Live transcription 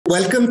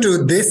Welcome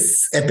to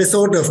this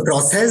episode of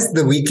Process,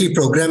 the weekly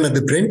program at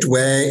ThePrint,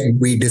 where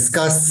we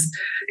discuss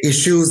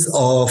issues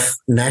of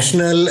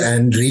national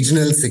and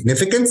regional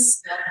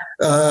significance.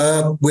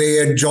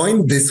 We're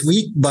joined this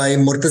week by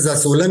Murtaza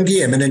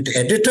Solanki, eminent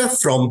editor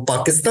from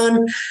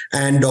Pakistan,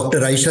 and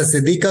Dr. Aisha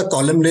Siddiqa,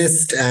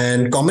 columnist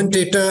and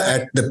commentator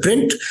at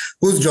ThePrint,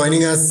 who's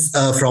joining us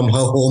from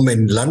her home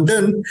in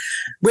London.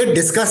 We're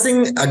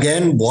discussing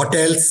again what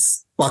else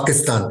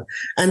Pakistan.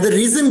 And the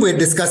reason we're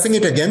discussing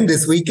it again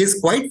this week is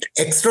quite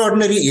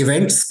extraordinary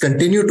events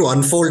continue to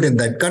unfold in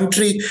that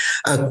country.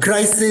 A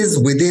crisis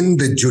within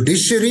the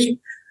judiciary,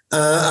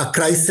 a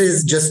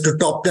crisis, just to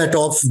top that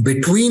off,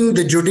 between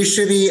the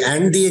judiciary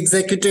and the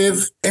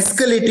executive,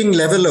 escalating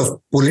level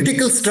of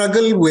political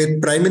struggle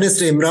with Prime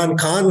Minister Imran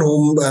Khan,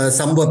 whom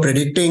some were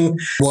predicting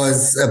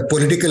was a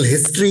political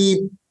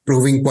history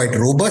proving quite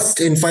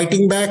robust in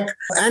fighting back.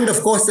 And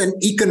of course, an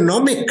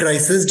economic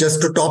crisis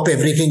just to top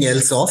everything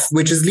else off,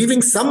 which is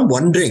leaving some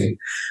wondering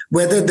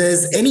whether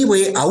there's any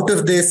way out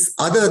of this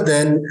other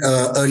than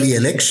early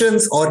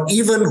elections or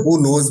even,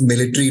 who knows,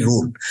 military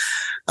rule.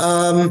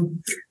 The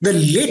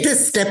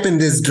latest step in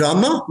this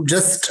drama,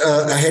 just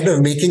ahead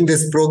of making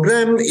this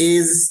program,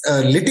 is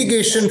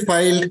litigation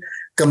filed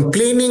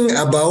complaining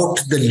about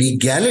the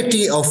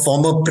legality of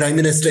former Prime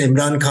Minister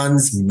Imran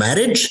Khan's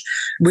marriage,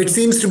 which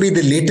seems to be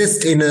the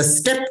latest in a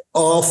step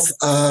of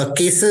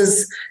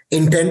cases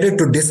intended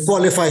to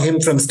disqualify him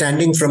from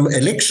standing from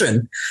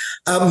election.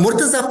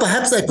 Murtaza,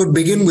 perhaps I could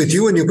begin with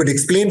you and you could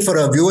explain for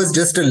our viewers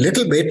just a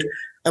little bit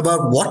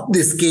about what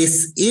this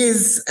case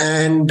is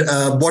and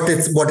what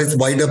its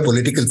wider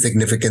political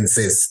significance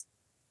is.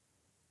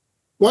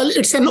 Well,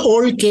 it's an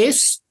old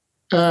case.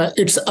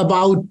 It's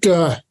about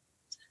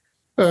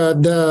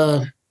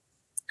the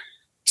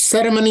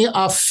ceremony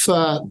of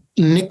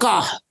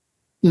nikah,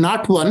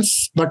 not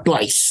once, but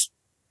twice.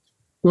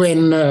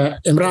 When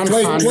Imran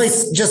Khan...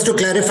 Twice, just to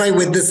clarify,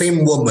 with the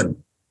same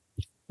woman.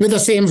 With the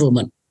same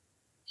woman.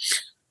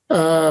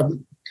 The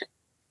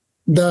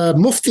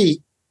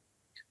Mufti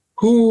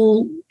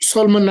who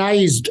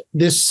solemnized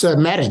this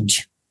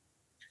marriage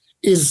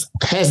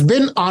has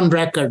been on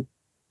record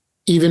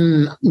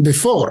even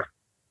before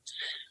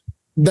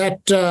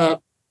that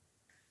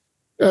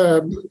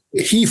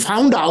he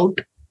found out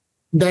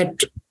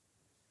that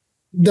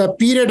the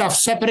period of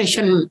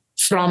separation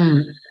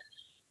from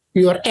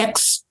your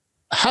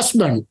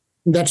ex-husband,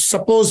 that's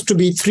supposed to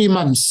be 3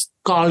 months,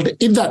 called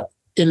iddat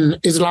in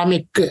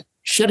Islamic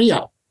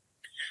Sharia,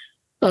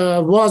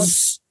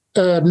 was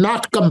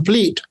not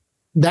complete.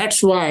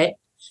 That's why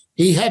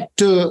he had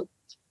to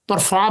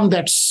perform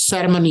that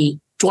ceremony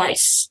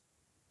twice.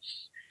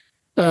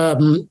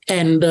 And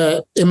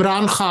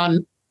Imran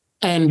Khan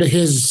and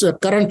his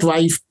current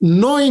wife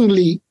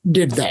knowingly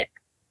did that.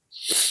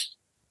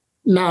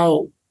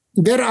 Now,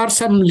 there are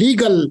some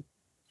legal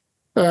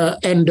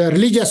and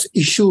religious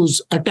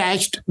issues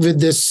attached with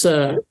this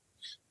two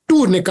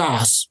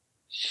nikahs.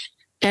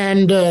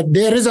 And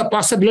there is a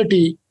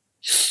possibility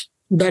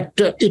that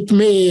it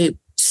may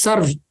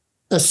serve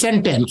a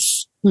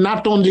sentence,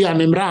 not only on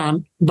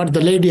Imran, but the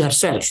lady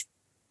herself.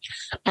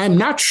 I'm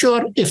not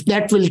sure if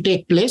that will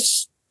take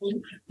place,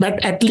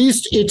 but at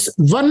least it's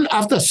one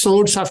of the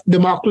swords of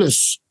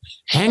Damocles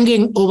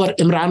hanging over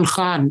Imran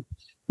Khan,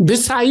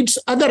 besides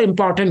other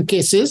important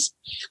cases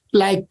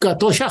like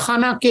Tosha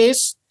Khana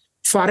case,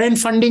 foreign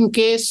funding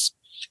case,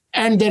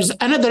 and there's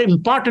another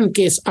important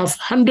case of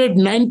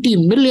 190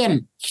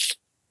 million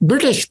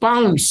British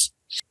pounds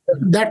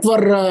that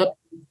were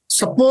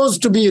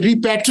supposed to be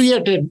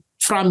repatriated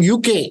from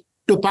UK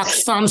to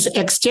Pakistan's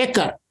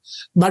exchequer,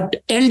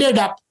 but ended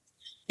up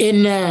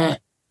in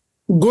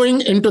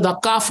going into the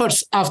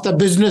coffers of the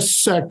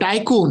business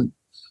tycoon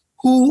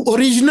who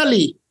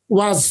originally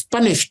was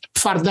punished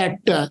for that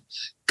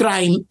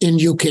crime in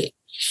UK.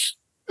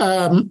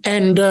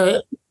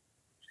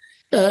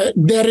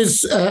 There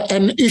is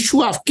an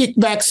issue of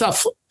kickbacks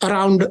of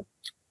around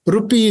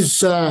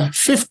rupees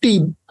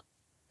 50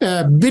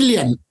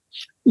 billion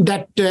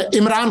that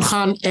Imran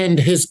Khan and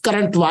his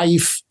current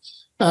wife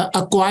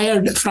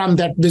acquired from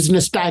that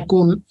business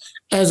tycoon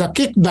as a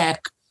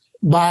kickback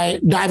by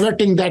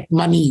diverting that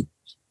money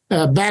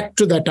back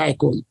to the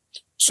tycoon.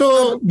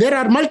 So there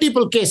are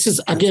multiple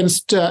cases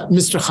against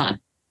Mr. Khan.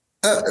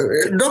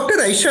 Dr.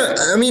 Aisha,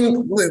 I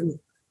mean,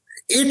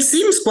 it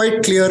seems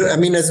quite clear. I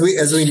mean, as we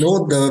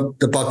know,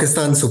 the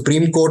Pakistan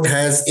Supreme Court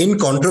has, in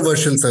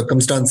controversial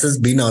circumstances,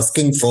 been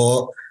asking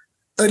for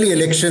early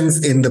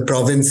elections in the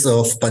province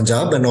of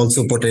Punjab and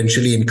also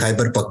potentially in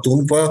Khyber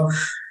Pakhtunkhwa.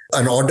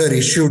 An order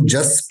issued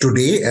just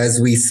today as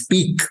we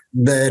speak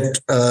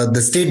that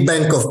the State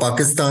Bank of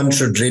Pakistan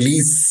should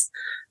release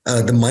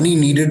the money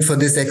needed for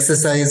this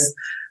exercise.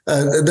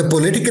 The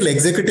political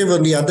executive,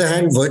 on the other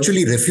hand,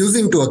 virtually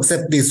refusing to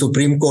accept the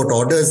Supreme Court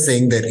orders,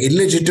 saying they're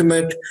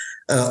illegitimate,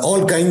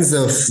 all kinds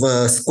of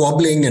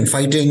squabbling and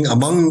fighting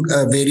among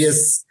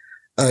various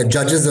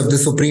judges of the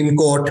Supreme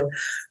Court.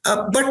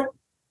 But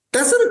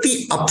doesn't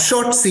the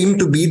upshot seem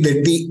to be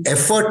that the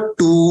effort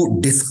to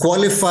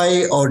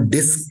disqualify or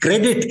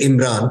discredit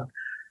Imran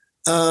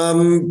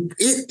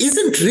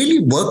isn't really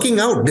working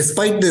out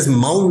despite this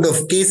mound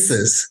of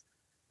cases.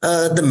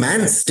 The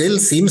man still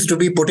seems to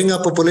be putting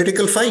up a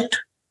political fight.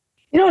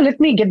 Let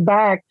me get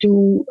back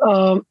to,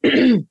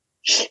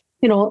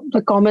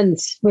 the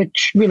comments,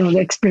 which, the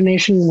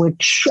explanation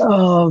which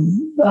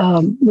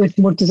Murtaza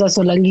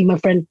Solanki, my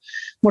friend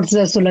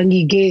Murtaza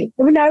Solanki gave.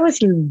 I mean, I was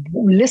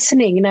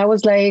listening and I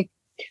was like,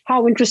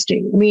 how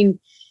interesting. I mean,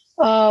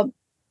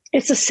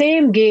 it's the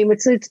same game.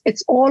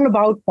 It's all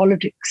about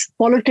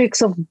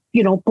politics of,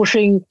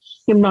 pushing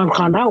Imran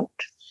Khan out.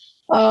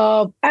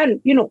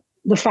 And,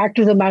 the fact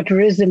of the matter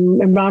is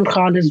Imran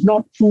Khan is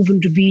not proven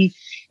to be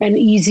an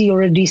easy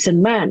or a decent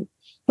man.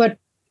 But,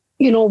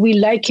 we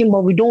like him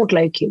or we don't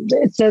like him.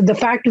 It's the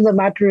fact of the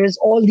matter is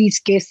all these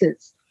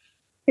cases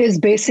is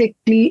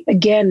basically,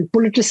 again,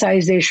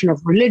 politicization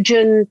of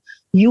religion,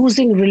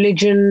 using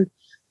religion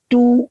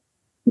to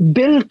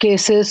build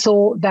cases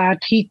so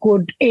that he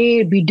could,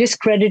 A, be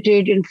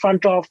discredited in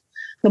front of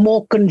the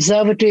more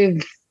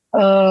conservative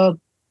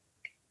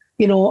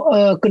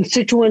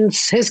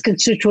constituents. His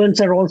constituents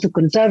are also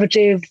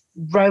conservative,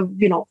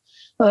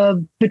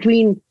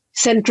 between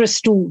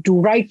centrist to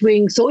right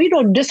wing. So,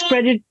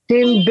 discredit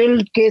him,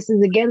 build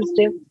cases against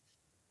him.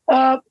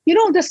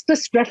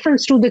 This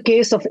reference to the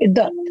case of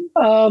Iddat.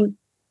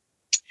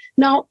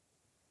 Now,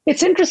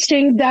 it's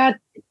interesting that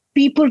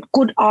people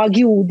could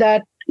argue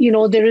that,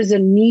 there is a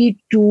need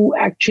to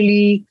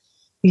actually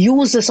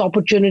use this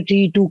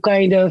opportunity to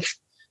kind of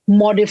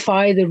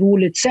modify the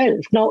rule itself.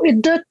 Now,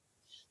 Iddat,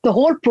 the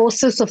whole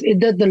process of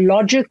Iddat, the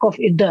logic of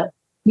Iddat,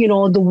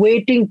 the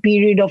waiting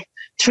period of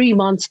 3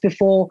 months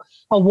before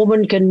a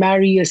woman can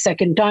marry a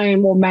second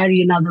time or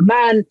marry another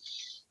man,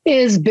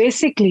 is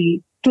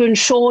basically to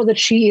ensure that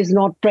she is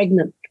not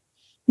pregnant.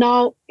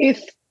 Now,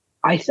 if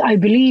I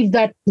believe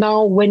that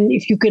now,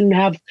 if you can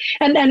have,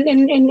 and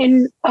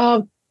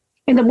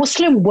in the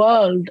Muslim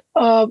world,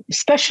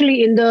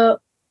 especially in the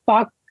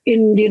Pak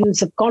Indian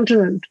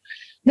subcontinent,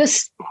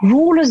 this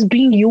rule is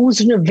being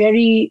used in a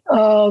very,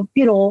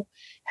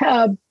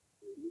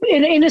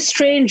 in a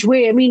strange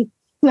way. I mean,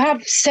 you have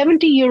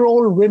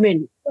 70-year-old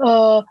women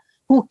who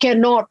are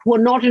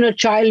not in a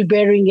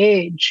childbearing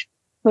age,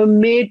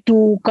 made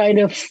to kind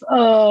of,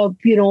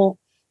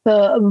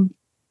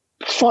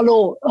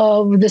 follow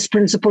this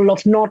principle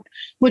of not,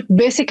 which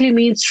basically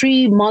means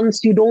 3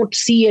 months you don't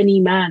see any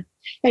man,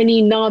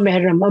 any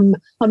na-mahram,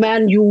 a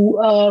man you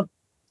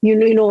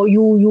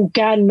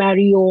can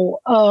marry, or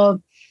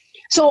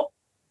so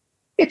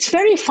it's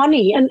very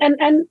funny, and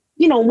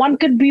one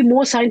could be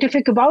more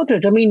scientific about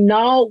it. I mean,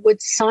 now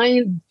with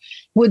science,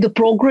 with the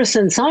progress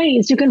in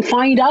science, you can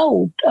find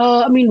out.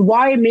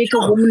 Why make a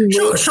woman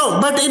wait? Sure.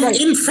 But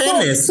in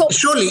fairness,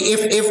 surely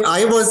if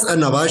I was a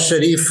Nawaz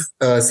Sharif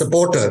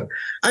supporter,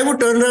 I would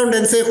turn around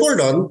and say, hold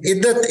on,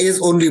 Iddat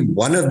is only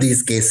one of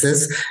these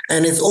cases,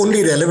 and it's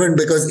only relevant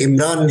because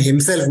Imran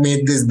himself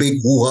made this big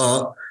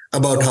hoo-ha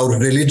about how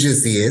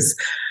religious he is.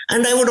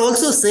 And I would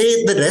also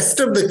say the rest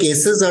of the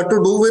cases are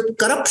to do with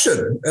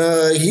corruption.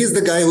 He's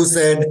the guy who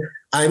said,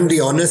 I'm the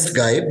honest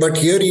guy, but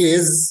here he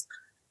is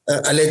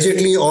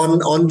allegedly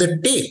on the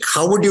take.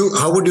 How would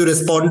you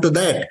respond to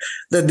that?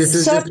 That this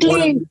is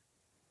certainly just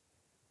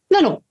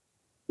one... No.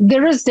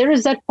 There is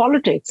that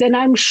politics, and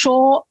I'm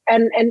sure,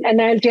 and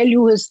I'll tell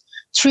you, his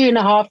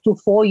 3.5 to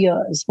 4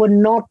 years were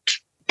not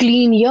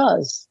clean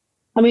years.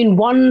 I mean,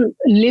 one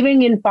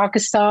living in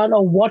Pakistan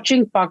or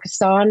watching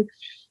Pakistan,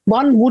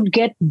 one would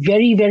get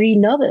very, very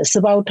nervous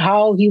about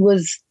how he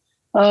was,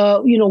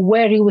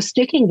 where he was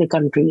taking the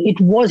country.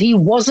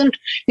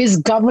 His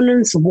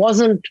governance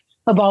wasn't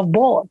above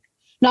board.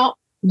 Now,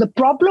 the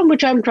problem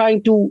which I'm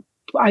trying to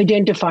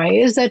identify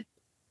is that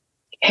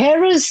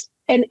here is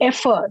an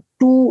effort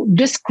to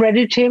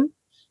discredit him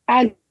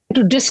and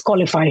to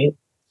disqualify him.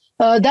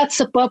 That's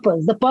the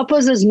purpose. The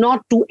purpose is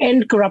not to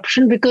end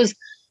corruption because,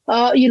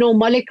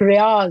 Malik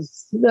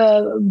Riaz,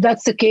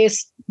 that's the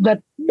case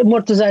that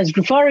Murtaza is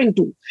referring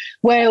to,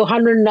 where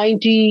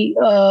 190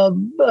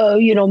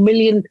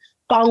 million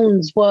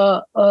pounds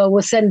were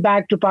sent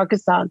back to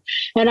Pakistan.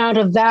 And out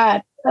of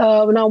that,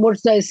 now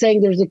Murtaza is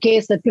saying there's a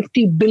case that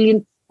 50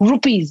 billion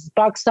rupees,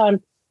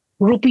 Pakistan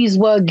rupees,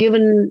 were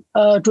given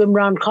to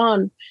Imran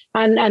Khan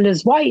and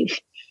his wife.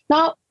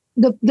 Now,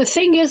 the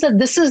thing is that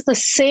this is the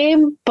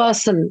same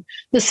person,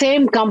 the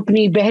same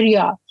company,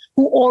 Behria,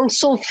 who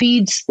also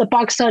feeds the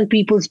Pakistan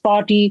People's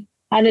Party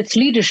and its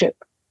leadership.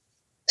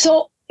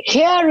 So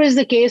here is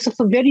the case of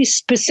a very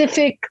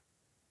specific,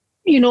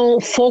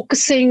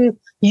 focusing,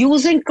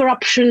 using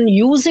corruption,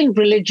 using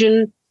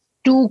religion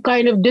to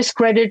kind of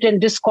discredit and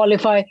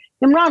disqualify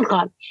Imran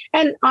Khan.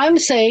 And I'm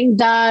saying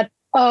that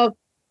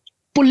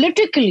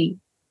politically,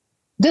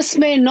 this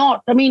may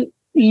not,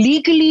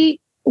 legally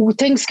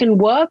things can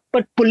work,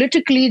 but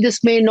politically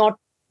this may not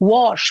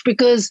wash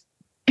because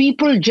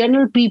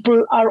general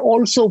people are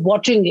also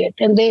watching it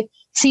and they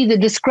see the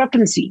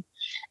discrepancy.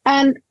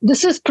 And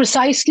this is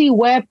precisely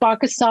where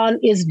Pakistan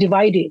is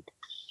divided.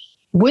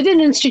 Within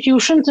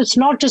institutions, it's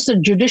not just the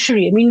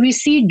judiciary. We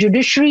see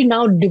judiciary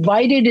now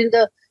divided in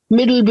the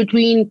middle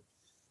between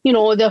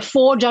there are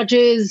 4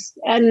 judges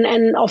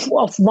and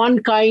of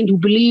one kind who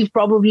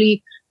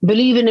probably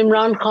believe in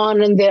Imran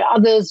Khan, and there are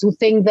others who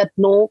think that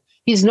no,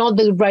 he's not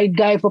the right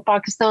guy for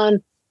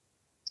Pakistan.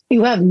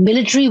 You have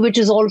military, which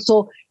is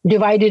also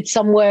divided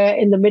somewhere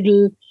in the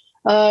middle.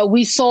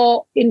 We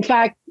saw, in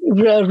fact,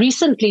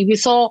 recently, we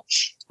saw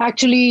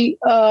actually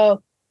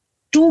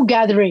 2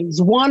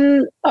 gatherings.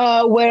 One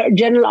where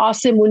General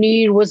Asim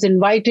Munir was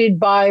invited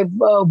by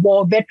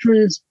war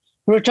veterans,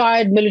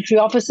 retired military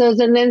officers,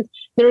 and then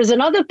there is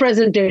another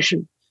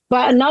presentation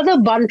by another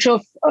bunch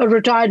of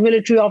retired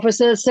military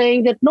officers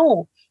saying that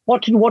no,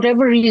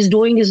 whatever he is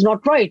doing is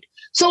not right.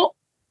 So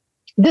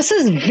this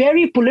is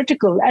very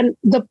political, and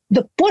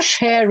the push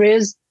here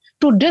is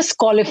to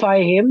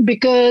disqualify him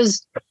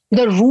because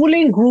the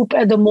ruling group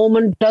at the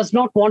moment does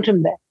not want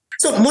him there.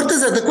 So,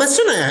 Murtaza, the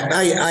question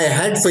I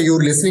had for you,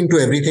 listening to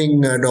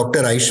everything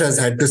Dr. Aisha's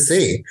had to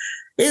say,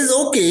 is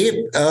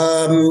okay,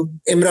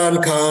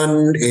 Imran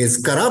Khan is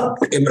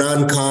corrupt,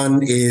 Imran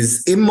Khan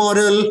is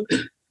immoral,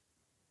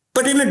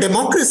 but in a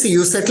democracy,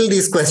 you settle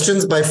these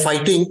questions by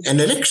fighting an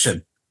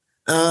election.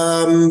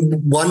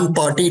 One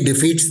party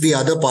defeats the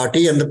other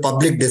party and the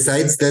public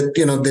decides that,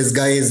 this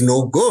guy is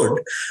no good.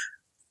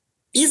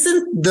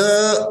 Isn't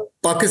the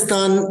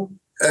Pakistan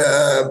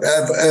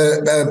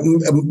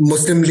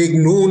Muslim League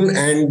Noon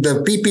and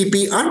the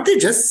PPP, aren't they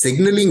just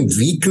signaling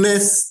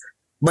weakness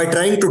by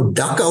trying to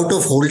duck out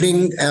of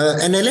holding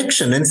an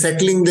election and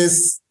settling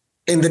this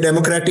in the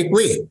democratic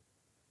way?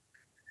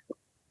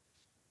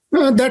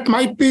 That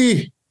might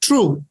be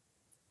true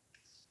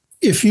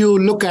if you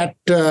look at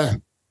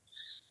the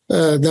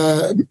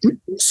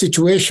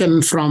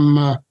situation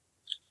from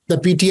the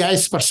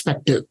PTI's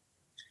perspective.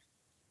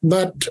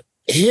 But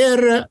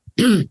here,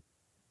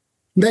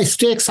 the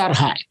stakes are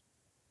high.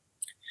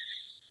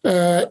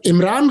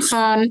 Imran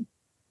Khan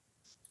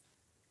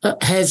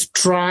has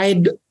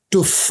tried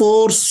to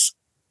force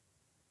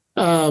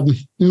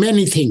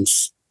many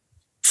things.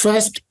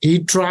 First, he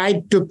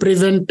tried to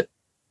prevent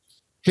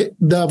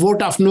the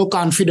vote of no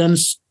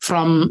confidence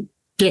from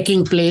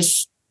taking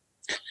place.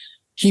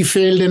 He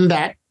failed in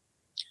that.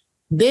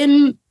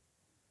 Then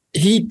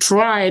he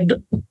tried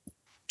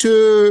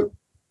to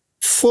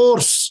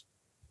force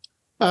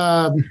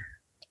the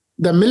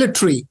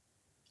military,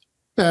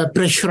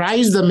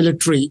 pressurize the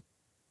military,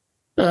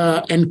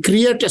 and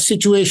create a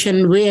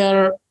situation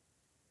where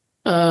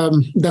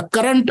the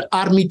current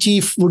army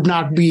chief would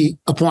not be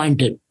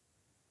appointed.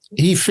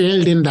 He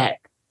failed in that.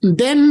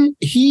 Then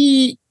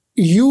he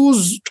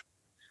used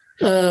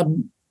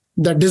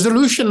the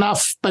dissolution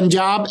of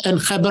Punjab and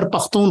Khyber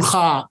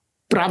Pakhtunkhwa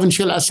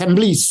provincial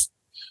assemblies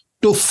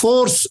to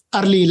force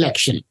early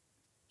election.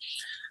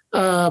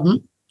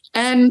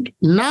 And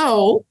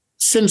now,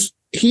 since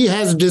he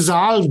has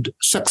dissolved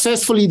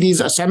successfully these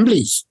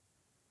assemblies,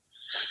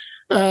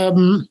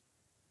 the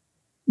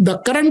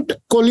current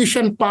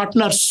coalition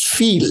partners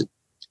feel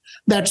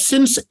that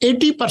since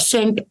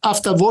 80%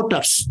 of the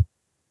voters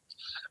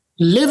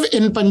live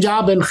in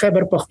Punjab and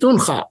Khyber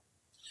Pakhtunkhwa,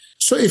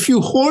 so if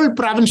you hold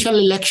provincial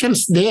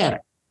elections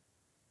there,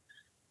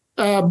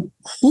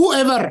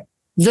 whoever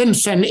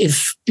wins, and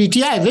if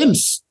PTI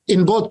wins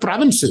in both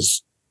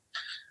provinces,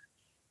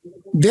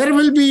 there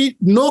will be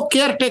no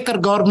caretaker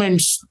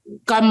governments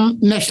come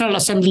National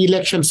Assembly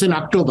elections in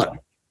October.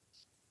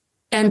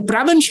 And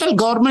provincial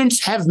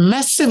governments have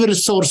massive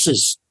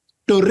resources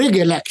to rig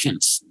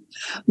elections.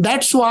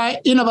 That's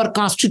why in our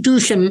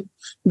constitution,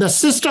 the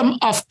system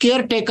of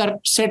caretaker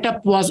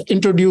setup was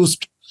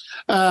introduced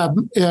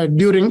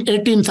during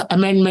 18th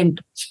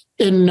Amendment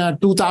in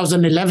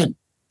 2011.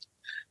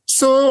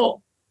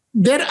 So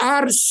there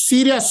are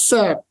serious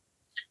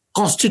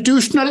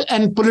constitutional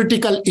and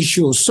political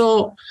issues.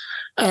 So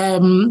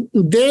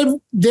they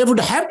would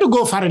have to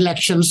go for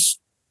elections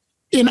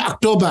in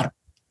October,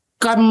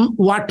 come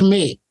what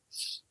may,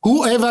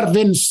 whoever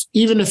wins,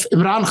 even if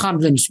Imran Khan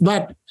wins.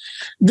 But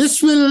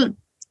this will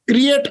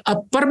create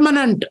a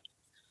permanent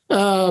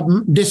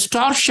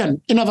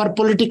distortion in our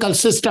political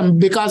system,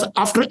 because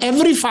after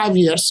every 5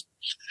 years,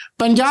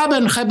 Punjab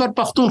and Khyber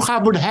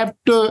Pakhtunkhwa would have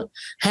to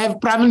have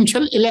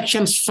provincial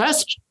elections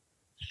first,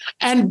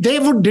 and they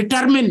would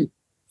determine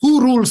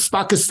who rules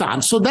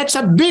Pakistan. So that's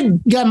a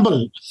big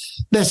gamble.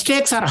 The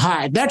stakes are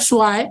high. That's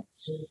why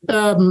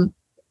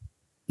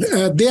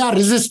they are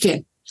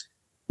resisting.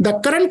 The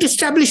current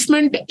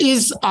establishment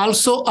is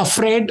also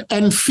afraid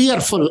and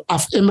fearful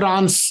of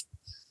Imran's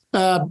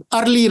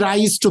early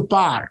rise to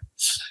power.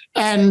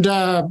 And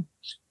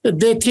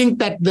they think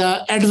that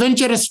the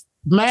adventurous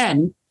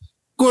man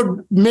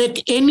could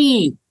make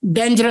any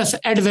dangerous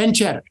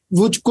adventure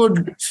which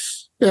could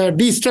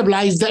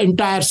destabilize the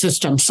entire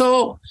system.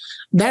 So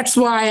that's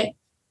why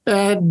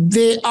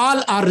they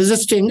all are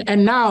resisting.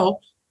 And now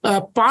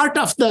part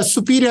of the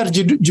superior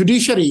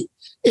judiciary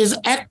is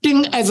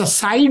acting as a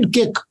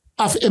sidekick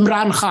of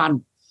Imran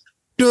Khan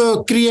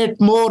to create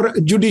more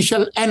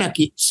judicial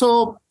anarchy.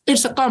 So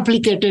it's a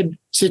complicated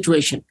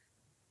situation.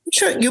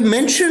 Sure. You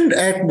mentioned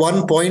at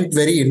one point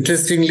very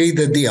interestingly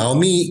that the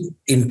army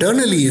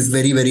internally is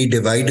very, very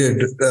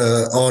divided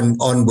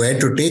on where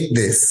to take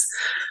this.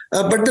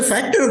 But the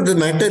fact of the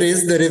matter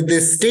is that if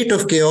this state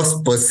of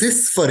chaos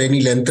persists for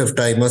any length of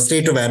time, or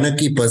state of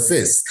anarchy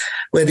persists,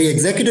 where the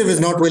executive is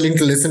not willing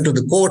to listen to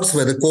the courts,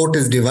 where the court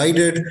is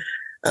divided,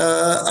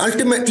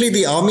 ultimately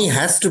the army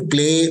has to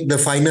play the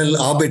final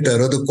arbiter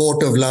or the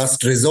court of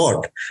last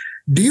resort.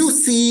 Do you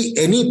see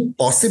any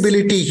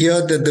possibility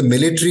here that the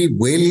military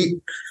will,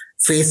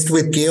 faced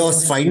with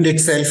chaos, find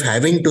itself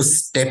having to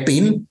step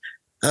in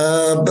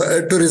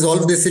to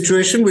resolve this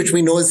situation, which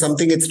we know is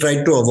something it's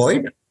tried to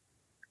avoid?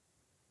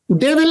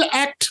 They will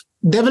act.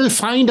 They will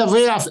find a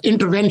way of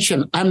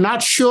intervention. I'm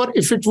not sure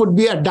if it would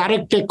be a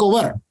direct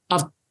takeover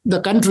of the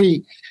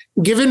country,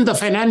 given the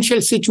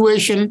financial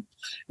situation,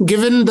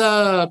 given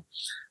the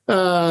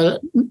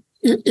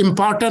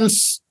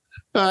importance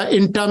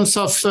in terms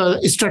of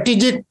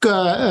strategic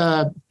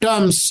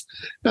terms,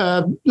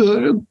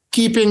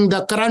 keeping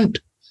the current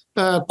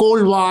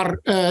Cold War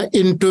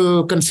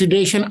into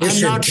consideration.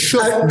 I'm not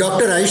sure.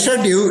 Dr.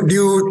 Aisha,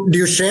 do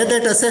you share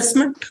that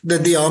assessment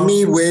that the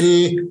army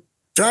will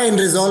try and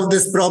resolve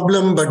this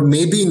problem, but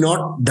maybe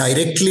not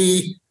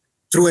directly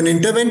through an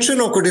intervention,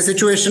 or could a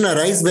situation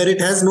arise where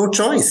it has no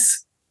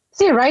choice?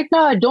 See, right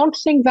now, I don't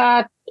think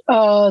that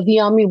the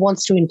army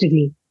wants to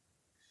intervene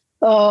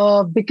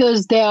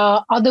because there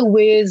are other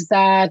ways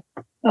that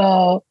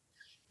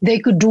they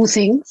could do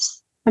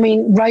things. I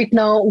mean, right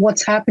now,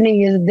 what's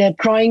happening is they're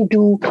trying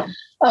to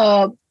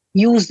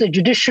use the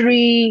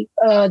judiciary.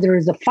 There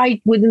is a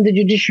fight within the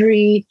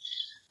judiciary.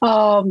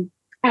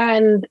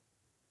 And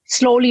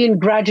slowly and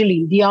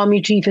gradually, the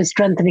army chief is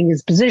strengthening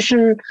his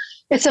position.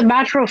 It's a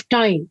matter of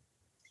time.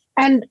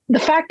 And the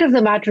fact of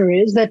the matter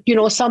is that,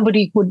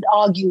 somebody could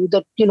argue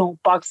that,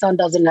 Pakistan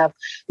doesn't have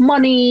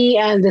money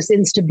and this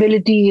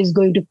instability is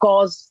going to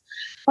cause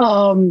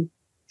a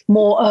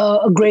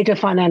greater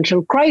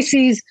financial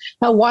crisis.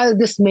 Now, while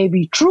this may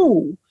be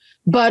true,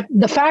 but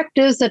the fact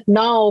is that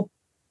now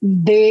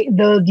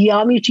the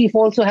army chief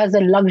also has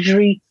the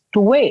luxury to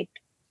wait.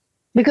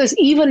 Because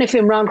even if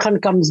Imran Khan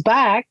comes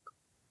back,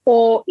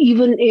 or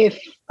even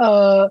if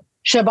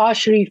Shehbaz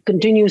Sharif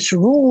continues to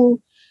rule,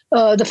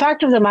 the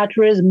fact of the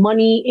matter is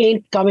money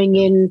ain't coming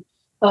in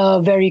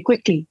very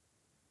quickly.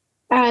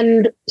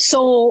 And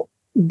so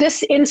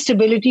this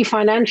instability,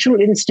 financial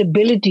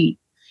instability,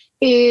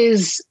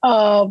 is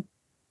the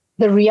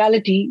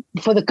reality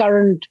for the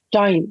current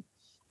time.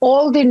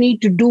 All they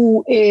need to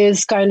do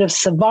is kind of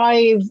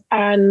survive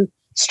and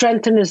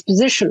strengthen his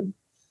position,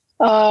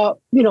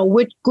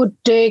 which could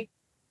take,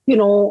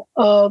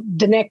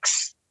 the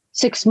next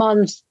 6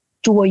 months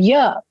to a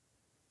year.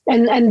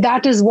 And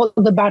that is what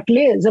the battle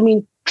is. I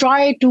mean,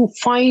 try to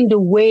find a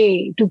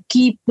way to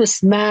keep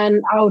this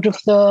man out of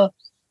the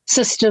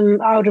system,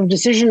 out of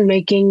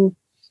decision-making.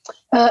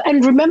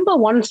 And remember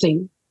one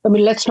thing, I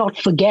mean, let's not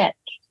forget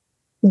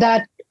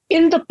that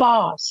in the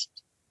past,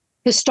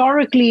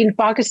 historically in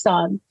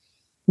Pakistan,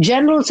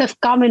 generals have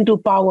come into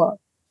power,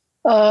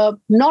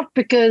 not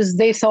because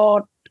they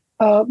thought,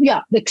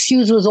 the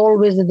excuse was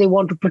always that they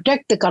want to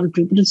protect the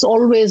country, but it's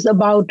always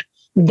about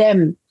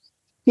them.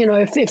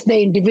 If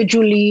they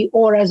individually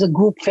or as a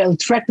group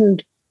felt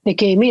threatened, they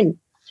came in.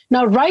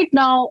 Now, right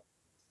now,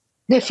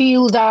 they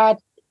feel that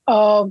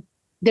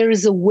there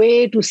is a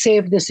way to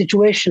save the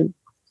situation.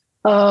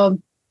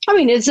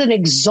 It's an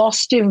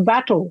exhaustive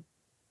battle.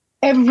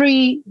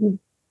 Every,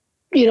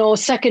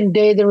 second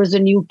day, there is a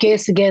new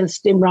case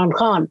against Imran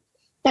Khan.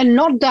 And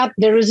not that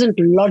there isn't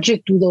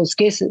logic to those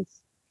cases,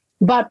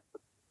 but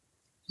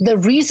the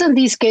reason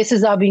these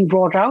cases are being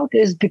brought out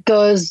is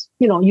because,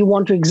 you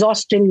want to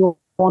exhaust him, you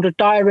want to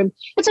tire him.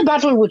 It's a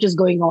battle which is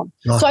going on.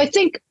 Oh. So I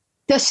think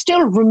there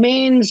still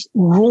remains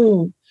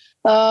room,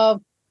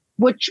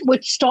 which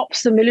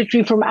stops the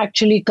military from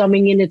actually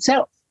coming in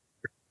itself.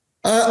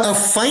 I'll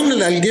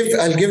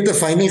give the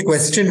final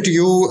question to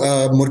you,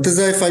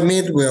 Murtaza, if I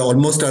may. We're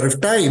almost out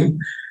of time,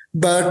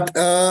 but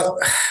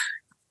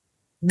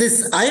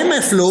this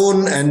IMF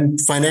loan and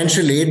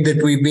financial aid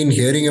that we've been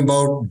hearing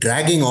about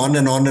dragging on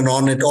and on and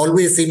on, it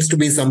always seems to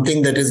be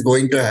something that is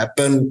going to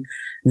happen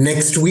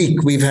next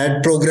week. We've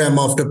had program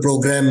after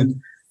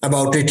program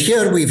about it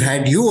here. We've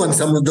had you on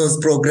some of those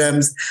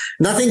programs.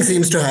 Nothing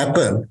seems to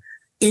happen.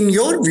 In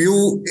your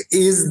view,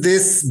 is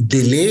this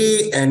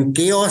delay and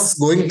chaos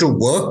going to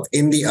work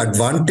to the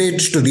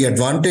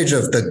advantage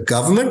of the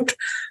government?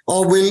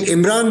 Or will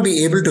Imran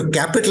be able to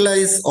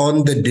capitalize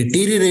on the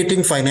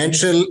deteriorating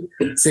financial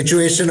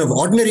situation of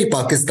ordinary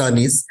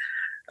Pakistanis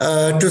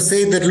to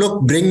say that,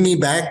 look, bring me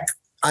back,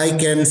 I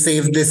can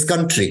save this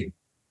country?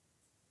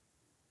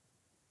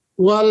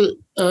 Well,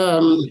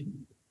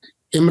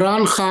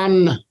 Imran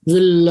Khan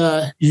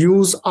will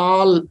use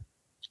all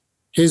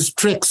his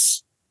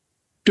tricks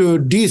to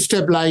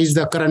destabilize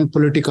the current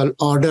political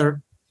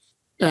order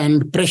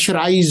and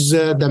pressurize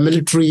the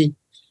military.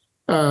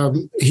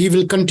 He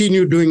will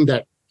continue doing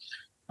that.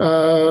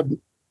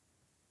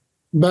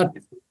 But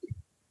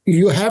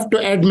you have to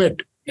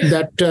admit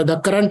that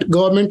the current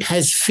government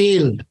has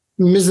failed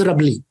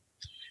miserably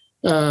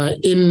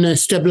in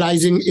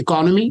stabilizing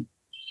economy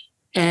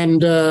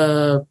and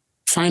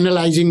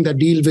finalizing the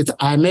deal with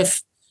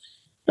IMF.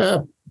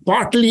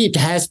 partly it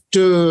has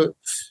to,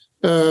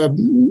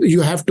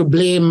 you have to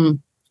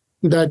blame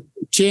the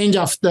change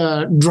of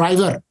the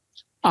driver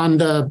on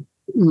the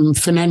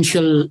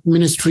financial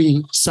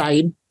ministry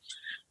side,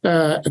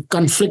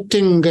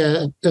 conflicting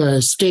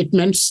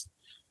statements.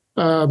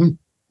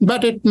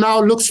 But it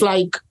now looks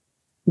like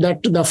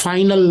that the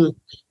final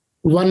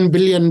 $1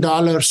 billion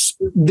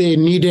they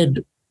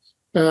needed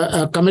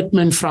a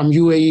commitment from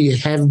UAE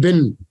have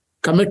been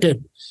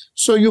committed.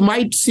 So you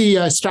might see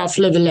a staff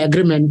level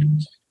agreement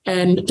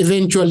and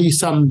eventually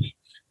some,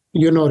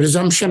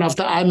 resumption of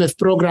the IMF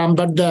program,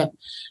 but the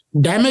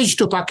damage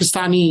to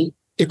Pakistani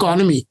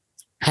economy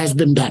has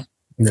been done.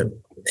 Yeah.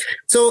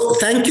 So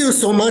thank you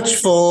so much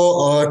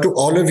for to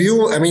all of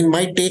you. I mean,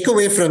 my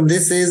takeaway from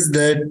this is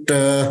that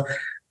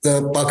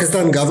the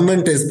Pakistan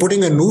government is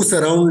putting a noose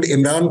around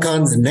Imran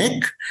Khan's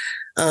neck,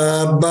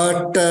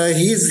 but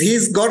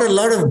he's got a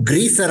lot of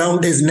grease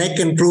around his neck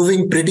and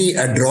proving pretty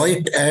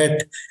adroit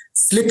at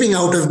slipping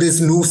out of this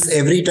noose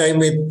every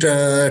time it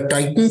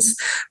tightens.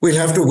 We'll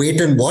have to wait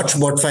and watch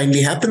what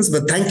finally happens.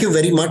 But thank you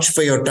very much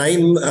for your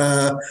time,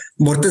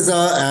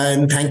 Murtaza,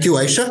 and thank you,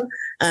 Aisha.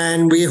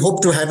 And we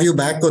hope to have you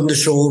back on the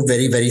show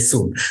very, very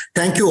soon.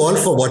 Thank you all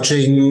for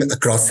watching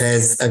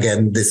Crosshairs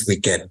again this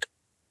weekend.